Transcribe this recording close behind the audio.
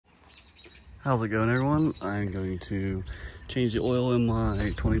How's it going, everyone? I'm going to change the oil in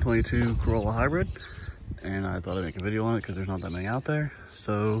my 2022 Corolla Hybrid, and I thought I'd make a video on it because there's not that many out there.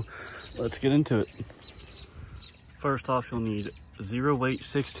 So let's get into it. First off, you'll need 0 weight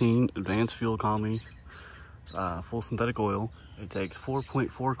 16 advanced fuel economy full synthetic oil. It takes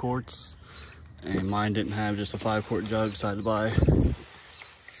 4.4 quarts, and mine didn't have just a 5-quart jug, so I had to buy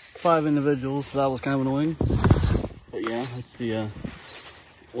 5 individuals, so that was kind of annoying. But yeah, that's the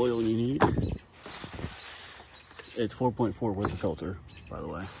oil you need. It's 4.4 with a filter, by the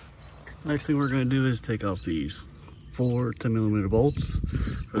way. Next thing we're going to do is take off these 4 10mm bolts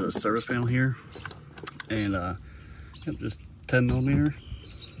for the service panel here, and just 10mm.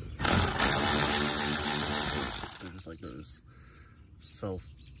 They're just like those self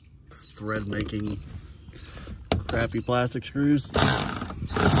thread making crappy plastic screws.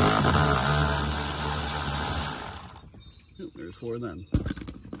 There's 4 of them.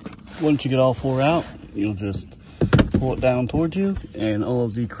 Once you get all 4 out, you'll just pull it down towards you, and all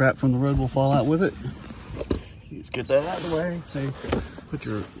of the crap from the road will fall out with it. You just get that out of the way. Hey, put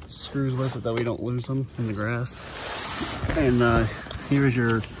your screws with it that we don't lose them in the grass. And here's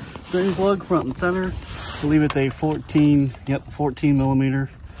your drain plug, front and center. I believe it's a 14mm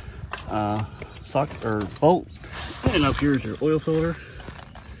socket or bolt. And up here's your oil filter.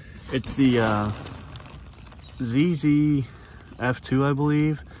 It's the ZZF2, I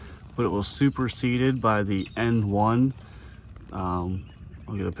believe, but it was superseded by the N1. I'll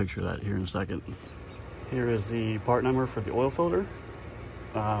get a picture of that here in a second. Here is the part number for the oil filter.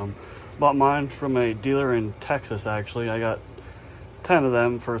 Bought mine from a dealer in Texas, actually. I got 10 of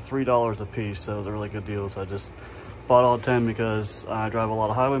them for $3 a piece, so it was a really good deal. So I just bought all 10 because I drive a lot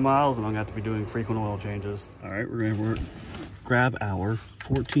of highway miles and I'm going to have to be doing frequent oil changes. All right, we're going to grab our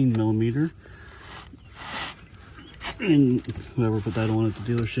 14mm. And whoever put that on at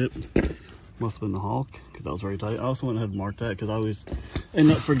the dealership must have been the Hawk, because that was very tight. I also went ahead and marked that because I always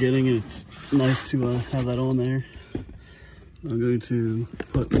end up forgetting, and it's nice to have that on there. I'm going to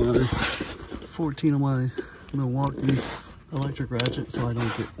put my 14 on my Milwaukee electric ratchet so I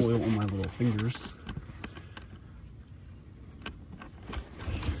don't get oil on my little fingers.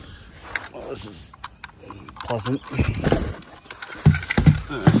 Oh, this is pleasant.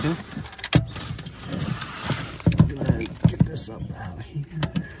 Okay. Get this up out of here.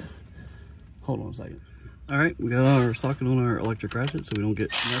 Hold on a second. All right, we got our socket on our electric ratchet so we don't get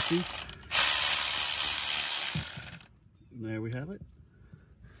messy. And there we have it.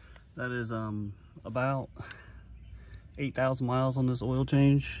 That is about 8,000 miles on this oil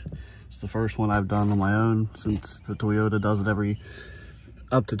change. It's the first one I've done on my own since the Toyota does it every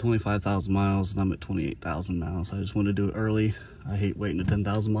up to 25,000 miles, and I'm at 28,000 now. So I just wanted to do it early. I hate waiting to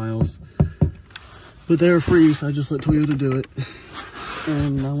 10,000 miles. But they were free, so I just let Toyota do it.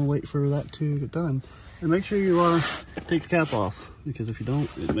 And I'm gonna wait for that to get done. And make sure you take the cap off, because if you don't,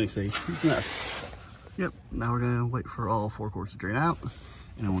 it makes a huge mess. Yep, now we're gonna wait for all 4 quarts to drain out, and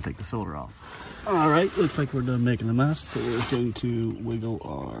then we'll take the filter off. All right, looks like we're done making a mess, so we're going to wiggle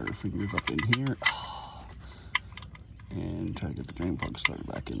our fingers up in here. And try to get the drain plug started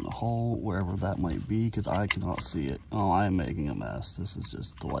back in the hole, wherever that might be, because I cannot see it. Oh, I am making a mess. This is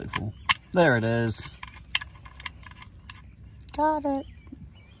just delightful. There it is. Got it.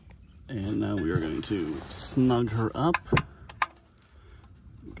 And now we are going to snug her up.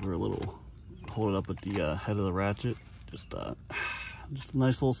 Give her a little, hold it up at the head of the ratchet. Just a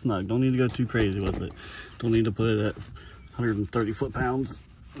nice little snug. Don't need to go too crazy with it. Don't need to put it at 130 foot-pounds.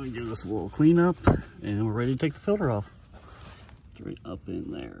 Let me give this a little cleanup, and we're ready to take the filter off. It's right up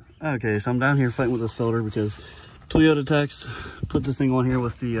in there. Okay, so I'm down here fighting with this filter because Toyota Techs put this thing on here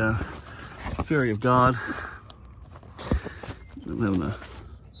with the Fury of God. I'm having a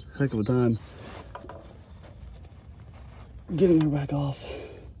heck of a time getting her back off.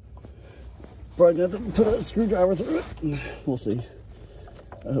 Probably gonna have to put a screwdriver through it. We'll see.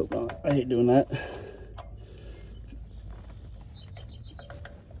 I hope not. I hate doing that.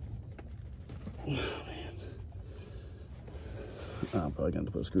 Oh, man. I'm probably gonna have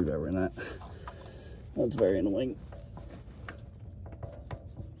to put a screwdriver in that. That's very annoying.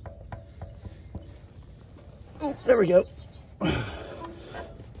 Oh, there we go.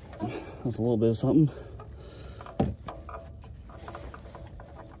 That's a little bit of something.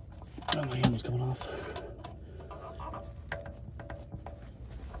 Oh, my hand was coming off.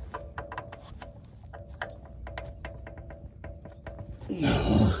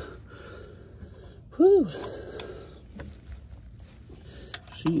 No. Whew.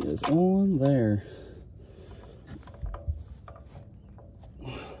 She is on there.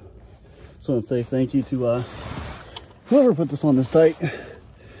 So I want to say thank you to whoever put this on this tight.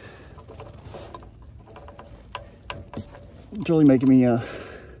 It's really making me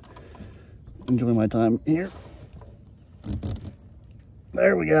enjoy my time here.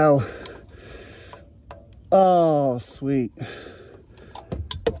 There we go. Oh, sweet.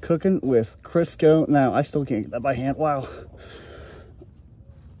 Cooking with Crisco. Now, I still can't get that by hand. Wow.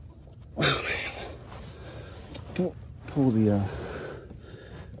 Wow, man. Pull the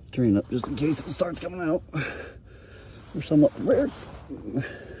drain up just in case it starts coming out. There's some up there.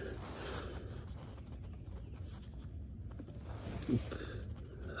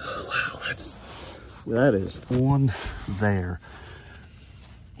 Wow, that is on there.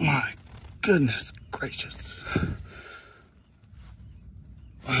 My goodness gracious.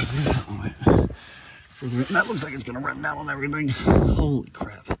 That looks like it's gonna run down on everything. Holy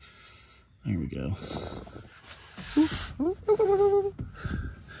crap. There we go.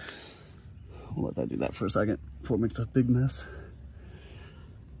 We'll let that do that for a second before it makes a big mess.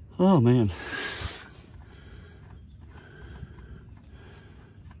 Oh man.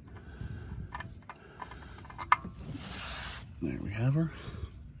 There we have her.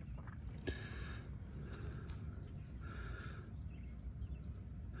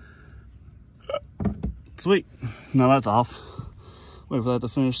 Sweet. Now that's off. Wait for that to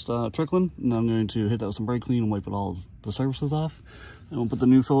finish trickling. And I'm going to hit that with some brake clean and wipe it all the surfaces off. And we'll put the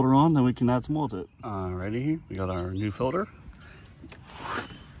new filter on, then we can add some oil to it. Alrighty, here we got our new filter.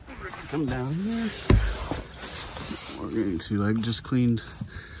 Come down here. We're going to, I just cleaned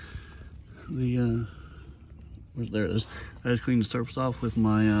the, there it is. I just cleaned the surface off with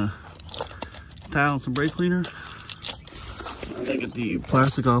my towel and some brake cleaner. I get the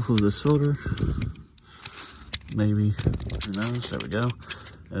plastic off of this filter. Maybe, who knows, there we go.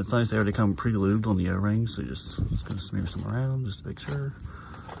 And it's nice they already come pre-lubed on the O-rings, so just gonna smear some around just to make sure.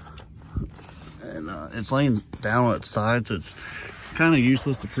 And it's laying down on its side, so it's kind of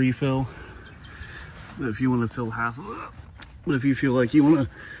useless to pre-fill. But if you want to fill half of it up, but if you feel like you want to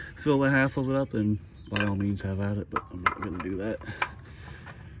fill the half of it up, then by all means have at it, but I'm not gonna do that.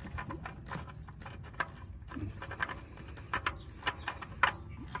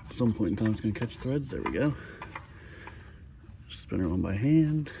 At some point in time it's gonna catch threads, there we go. Spin her on by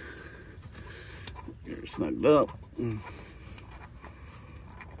hand. Get her snugged up.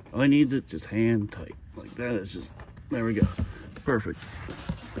 All I need is just hand tight. Like that is just, there we go. Perfect.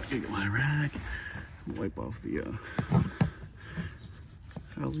 Get my rag. Wipe off the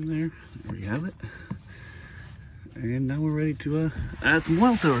housing there. There we have it. And now we're ready to add some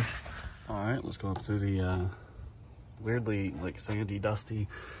oil to her. All right, let's go up to the weirdly like sandy, dusty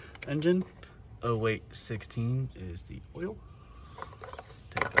engine. 0816 is the oil.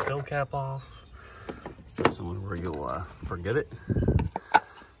 Take the fill cap off. Set somewhere where you'll forget it.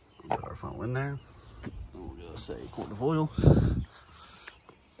 Put our funnel in there. And we're gonna say quart of oil.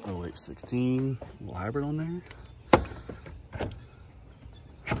 0816, a little hybrid on there.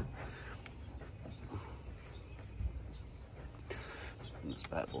 Open this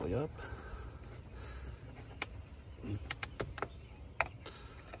bad boy up.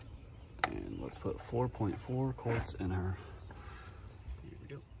 And let's put 4.4 quarts in her. Here we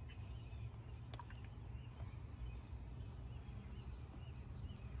go.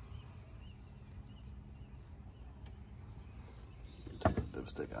 Take the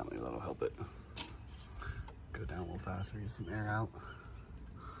dipstick out, maybe that'll help it go down a little faster, get some air out.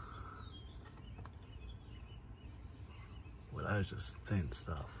 Well, that is just thin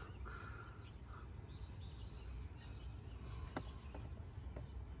stuff.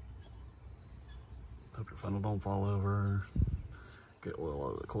 Hope your funnel don't fall over. Get oil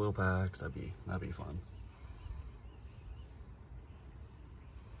out of the coil packs. That'd be fun.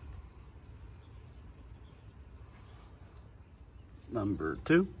 Number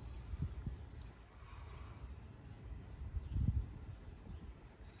 2.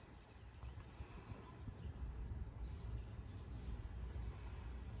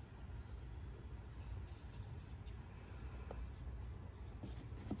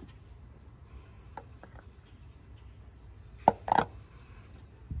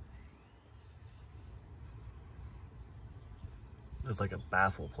 There's like a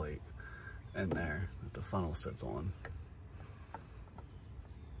baffle plate in there that the funnel sits on.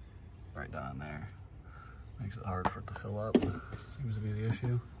 Right down there. Makes it hard for it to fill up. Seems to be the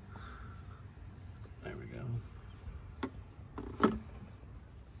issue. There we go.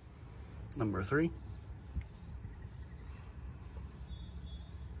 Number 3.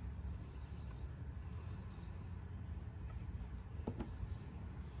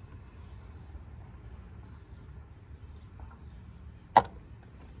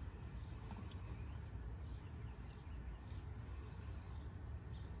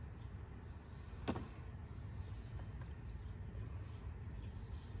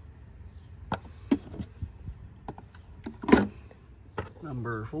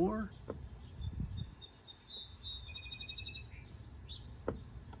 Number 4.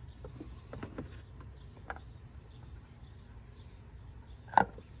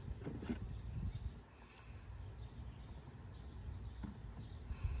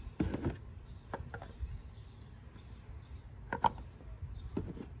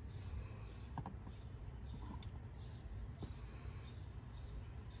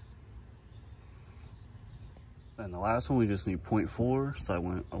 And the last one, we just need 0.4, so I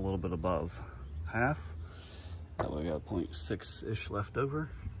went a little bit above half. That way I got 0.6-ish left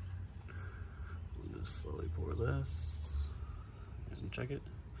over. We'll just slowly pour this and check it.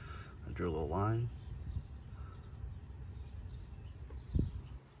 I drew a little line.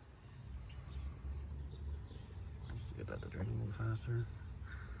 Just to get that to drain a little faster.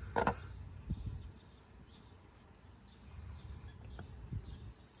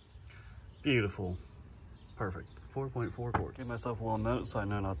 Beautiful. Perfect. 4.4 quarts. Give myself a little note so I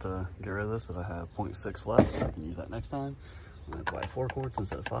know not to get rid of this, that I have 0.6 left, so I can use that next time. I'm going to buy 4 quarts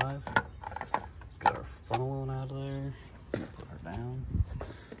instead of 5. Get our funnel on out of there. Put her down.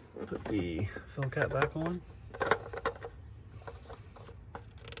 Put the fill cap back on.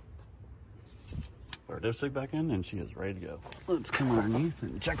 Put our dipstick back in, and she is ready to go. Let's come underneath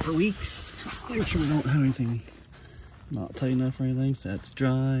and check for leaks. Make sure we don't have anything not tight enough or anything, so that's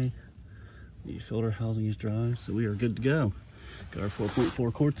dry. The filter housing is dry, so we are good to go. Got our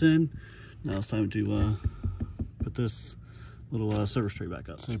 4.4 quarts in. Now it's time to put this little service tray back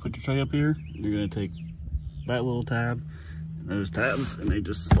up. So you put your tray up here, you're gonna take that little tab and those tabs, and they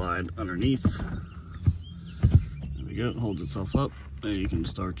just slide underneath. There we go, it holds itself up. And you can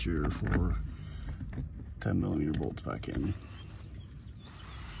start your 4 10mm bolts back in.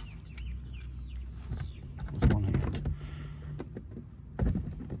 With one hand.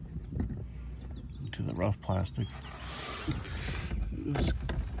 To the rough plastic. Just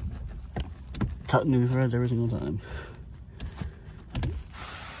cutting new threads every single time.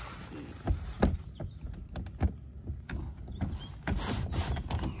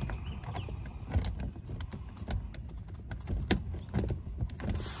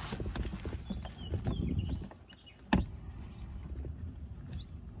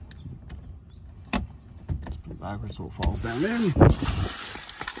 Spin backwards so it falls down in.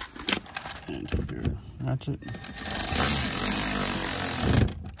 And take your ratchet.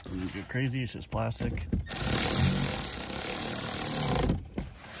 Don't need to get crazy, it's just plastic.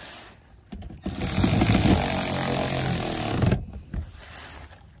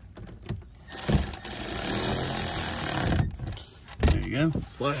 There you go.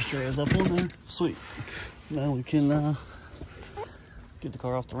 Splash tray is up on there. Sweet. Now we can get the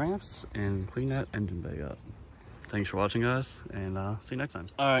car off the ramps and clean that engine bay up. Thanks for watching, guys, and see you next time.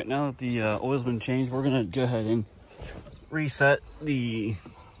 All right, now that the oil's been changed, we're gonna go ahead and reset the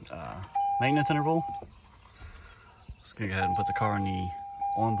maintenance interval. Just gonna go ahead and put the car in the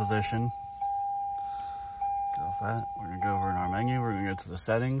on position. Get off that. We're gonna go over in our menu. We're gonna go to the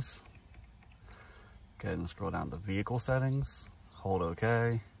settings. Go ahead and scroll down to vehicle settings. Hold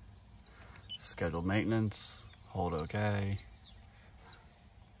OK. Scheduled maintenance. Hold OK.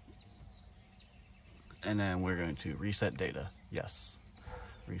 And then we're going to reset data. Yes.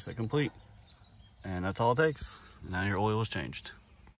 Reset complete. And that's all it takes. Now your oil is changed.